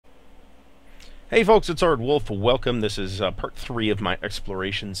Hey folks, it's Ardwulf. Welcome. This is part 3 of my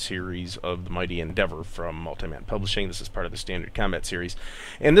exploration series of the Mighty Endeavor from Multi-Man Publishing. This is part of the Standard Combat series.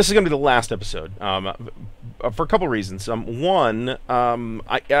 And this is going to be the last episode for a couple reasons. One,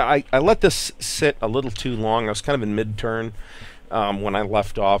 I let this sit a little too long. I was kind of in mid-turn when I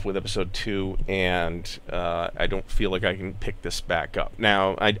left off with episode 2, and I don't feel like I can pick this back up.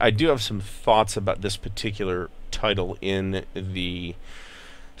 Now, I do have some thoughts about this particular title in the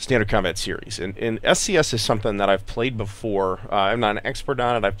Standard Combat series, and SCS is something that I've played before. I'm not an expert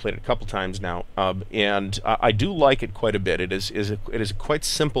on it. I've played it a couple times now, and I do like it quite a bit. It is a quite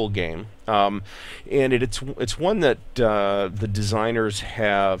simple game, and it's one that the designers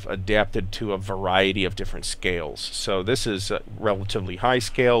have adapted to a variety of different scales. So this is a relatively high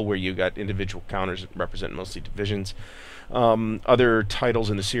scale where you got individual counters that represent mostly divisions. Other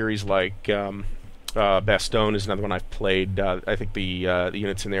titles in the series like Bastogne is another one I've played. I think the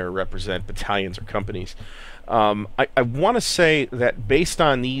units in there represent battalions or companies. I want to say that based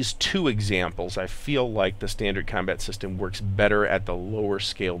on these two examples, I feel like the standard combat system works better at the lower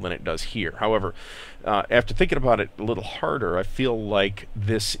scale than it does here. However, after thinking about it a little harder, I feel like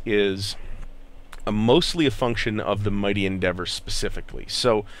this is mostly a function of the Mighty Endeavor specifically.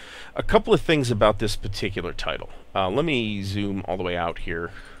 So, a couple of things about this particular title. Let me zoom all the way out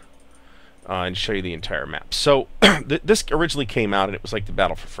here and show you the entire map. So this originally came out and it was like the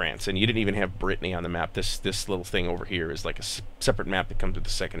Battle for France, and you didn't even have Brittany on the map. This little thing over here is like a separate map that comes with the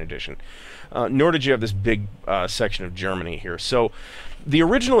second edition. Nor did you have this big section of Germany here. So the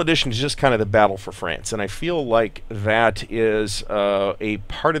original edition is just kind of the Battle for France, and I feel like that is a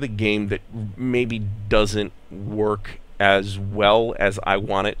part of the game that maybe doesn't work as well as I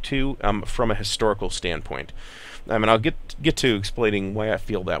want it to from a historical standpoint. I mean, I'll get to explaining why I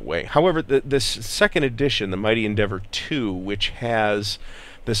feel that way. However, this second edition, the Mighty Endeavor 2, which has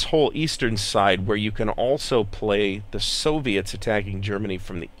this whole eastern side where you can also play the Soviets attacking Germany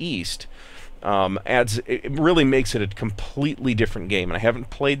from the east, it really makes it a completely different game. And I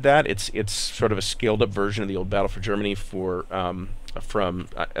haven't played that. It's sort of a scaled up version of the old Battle for Germany from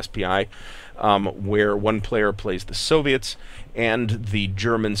SPI, where one player plays the Soviets and the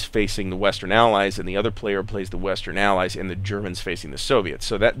Germans facing the Western Allies, and the other player plays the Western Allies and the Germans facing the Soviets.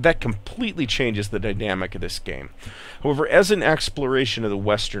 So that completely changes the dynamic of this game. However, as an exploration of the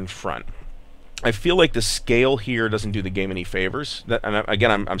Western Front, I feel like the scale here doesn't do the game any favors.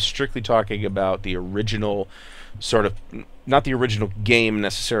 Again, I'm strictly talking about the original sort of, not the original game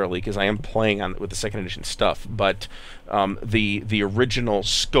necessarily, because I am playing on with the second edition stuff, but the original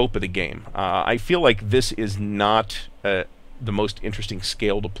scope of the game. I feel like this is not the most interesting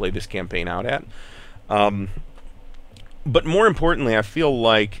scale to play this campaign out at. But more importantly, I feel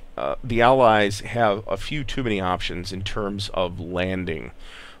like the Allies have a few too many options in terms of landing,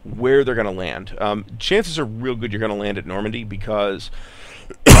 where they're going to land. Chances are real good you're going to land at Normandy because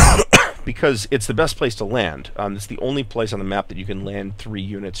it's the best place to land. It's the only place on the map that you can land 3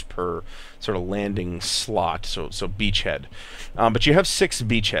 units per sort of landing slot, so beachhead. But you have 6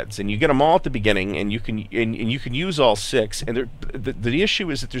 beachheads, and you get them all at the beginning, and you can use all 6. And the issue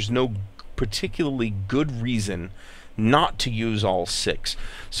is that there's no particularly good reason not to use all 6.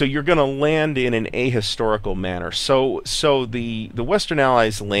 So you're going to land in an ahistorical manner. So the Western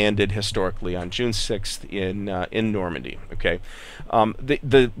Allies landed historically on June 6th in Normandy. Okay,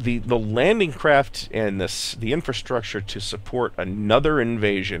 the landing craft and the infrastructure to support another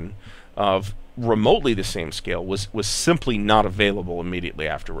invasion of remotely the same scale was simply not available immediately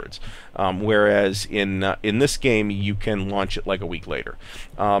afterwards. Whereas in this game you can launch it like a week later.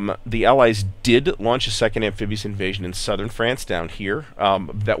 The Allies did launch a second amphibious invasion in southern France down here.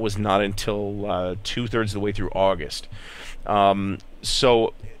 That was not until 2/3 of the way through August.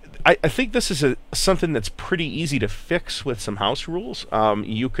 So I think this is something that's pretty easy to fix with some house rules.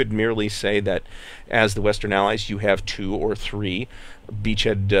 You could merely say that as the Western Allies you have 2 or 3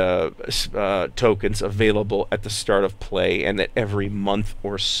 beachhead tokens available at the start of play, and that every month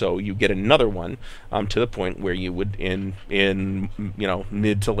or so you get another one, to the point where you would in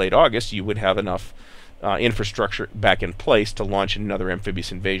mid to late August you would have enough infrastructure back in place to launch another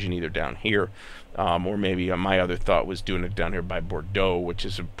amphibious invasion either down here, or maybe my other thought was doing it down here by Bordeaux, which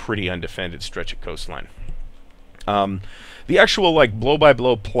is a pretty undefended stretch of coastline. The actual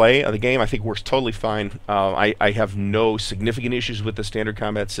blow-by-blow play of the game I think works totally fine. I have no significant issues with the standard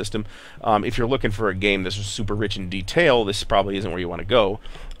combat system. If you're looking for a game that's super rich in detail, this probably isn't where you want to go.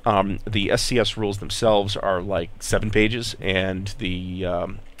 The SCS rules themselves are like 7 pages, and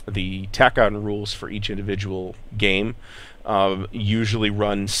the tack-on rules for each individual game usually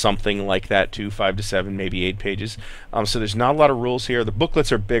run something like that too, 5 to 7, maybe 8 pages. So there's not a lot of rules here. The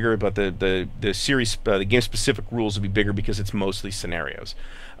booklets are bigger, but the series, the game-specific rules will be bigger because it's mostly scenarios.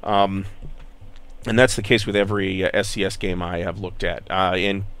 And that's the case with every SCS game I have looked at,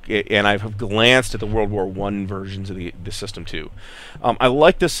 and I've glanced at the World War I versions of the system too. I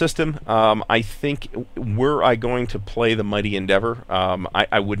like this system. I think were I going to play the Mighty Endeavor,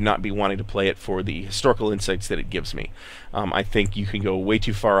 I would not be wanting to play it for the historical insights that it gives me. I think you can go way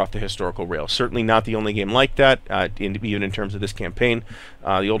too far off the historical rail. Certainly not the only game like that, even in terms of this campaign.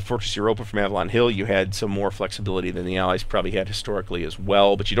 The old Fortress Europa from Avalon Hill, you had some more flexibility than the Allies probably had historically as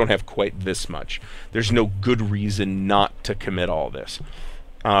well, but you don't have quite this much. There's no good reason not to commit all this.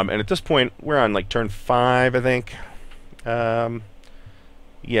 And at this point, we're on like turn 5, I think.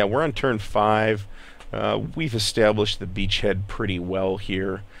 Yeah, we're on turn 5. We've established the beachhead pretty well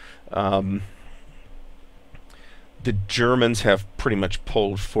here. The Germans have pretty much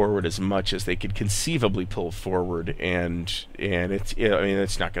pulled forward as much as they could conceivably pull forward, and it's, I mean,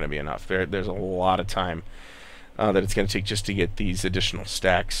 it's not going to be enough. There's a lot of time that it's going to take just to get these additional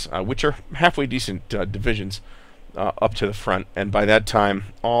stacks, which are halfway decent divisions, up to the front. And by that time,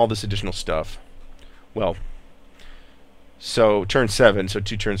 all this additional stuff, well, so turn 7, so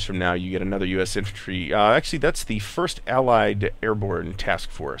 2 turns from now, you get another U.S. infantry. Actually, that's the 1st Allied Airborne Task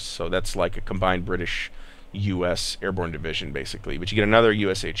Force, so that's like a combined British U.S. Airborne Division, basically. But you get another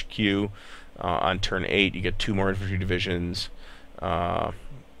U.S. HQ on turn 8. You get 2 more infantry divisions. On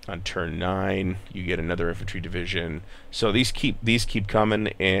turn 9, you get another infantry division. So these keep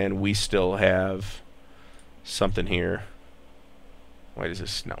coming, and we still have something here. Why does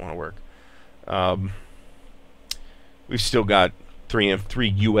this not want to work? We've still got three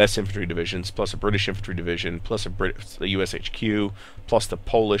U.S. infantry divisions, plus a British infantry division, plus a U.S. HQ, plus the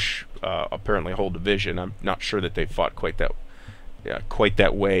Polish, apparently a whole division. I'm not sure that they fought quite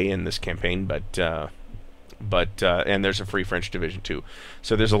that way in this campaign, but and there's a Free French division too.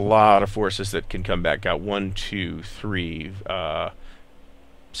 So there's a lot of forces that can come back out. 1, 2, 3.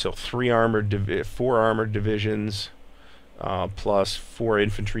 So 4 armored divisions, plus 4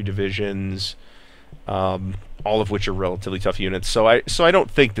 infantry divisions. All of which are relatively tough units. So I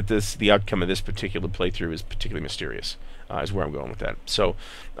don't think that the outcome of this particular playthrough is particularly mysterious, is where I'm going with that. So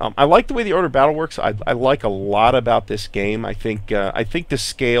I like the way the order of battle works. I like a lot about this game. I think the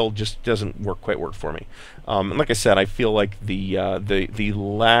scale just doesn't quite work for me. And like I said, I feel like the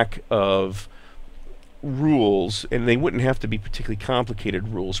lack of rules, and they wouldn't have to be particularly complicated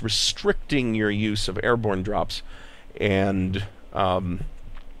rules, restricting your use of airborne drops and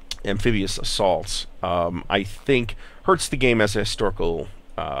amphibious assaults, I think hurts the game as a historical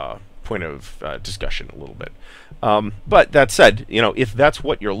point of discussion a little bit. But that said, you know, if that's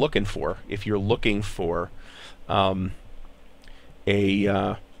what you're looking for, if you're looking for a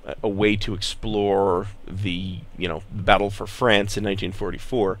way to explore the battle for France in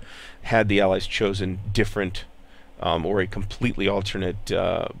 1944, had the Allies chosen different or a completely alternate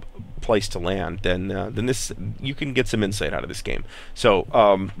place to land, then this, you can get some insight out of this game. So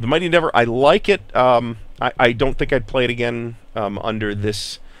the Mighty Endeavor, I like it. I don't think I'd play it again under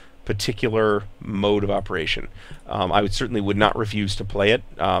this particular mode of operation. I would not refuse to play it,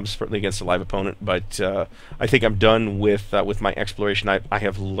 certainly against a live opponent, but I think I'm done with my exploration. I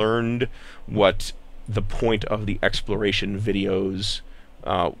have learned what the point of the exploration videos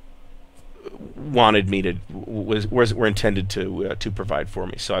wanted me to were intended to provide for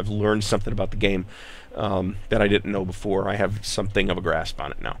me. So I've learned something about the game that I didn't know before. I have something of a grasp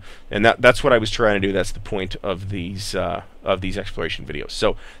on it now, and that's what I was trying to do. That's the point of these exploration videos.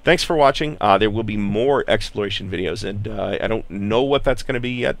 So thanks for watching. There will be more exploration videos, and I don't know what that's going to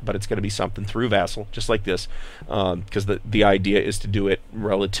be yet, but it's going to be something through Vassal, just like this, because the idea is to do it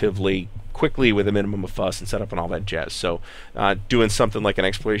relatively quickly with a minimum of fuss and set up and all that jazz. So doing something like an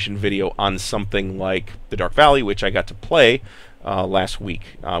exploration video on something like the Dark Valley, which I got to play last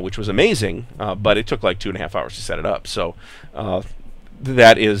week, which was amazing, but it took like 2.5 hours to set it up. So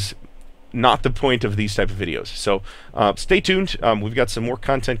that is not the point of these type of videos. So stay tuned. We've got some more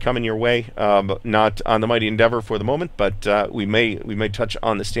content coming your way. Not on the Mighty Endeavor for the moment, but we may touch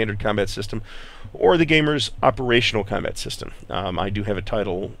on the standard combat system or the gamer's operational combat system. I do have a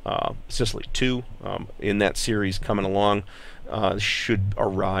title, Sicily 2, in that series coming along. Should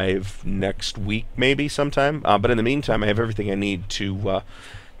arrive next week, maybe sometime. But in the meantime, I have everything I need to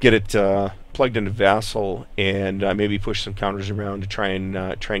get it plugged into Vassal, and maybe push some counters around to try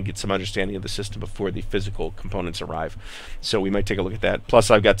and get some understanding of the system before the physical components arrive. So we might take a look at that. Plus,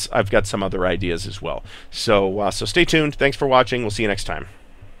 I've got some other ideas as well. So so stay tuned. Thanks for watching. We'll see you next time.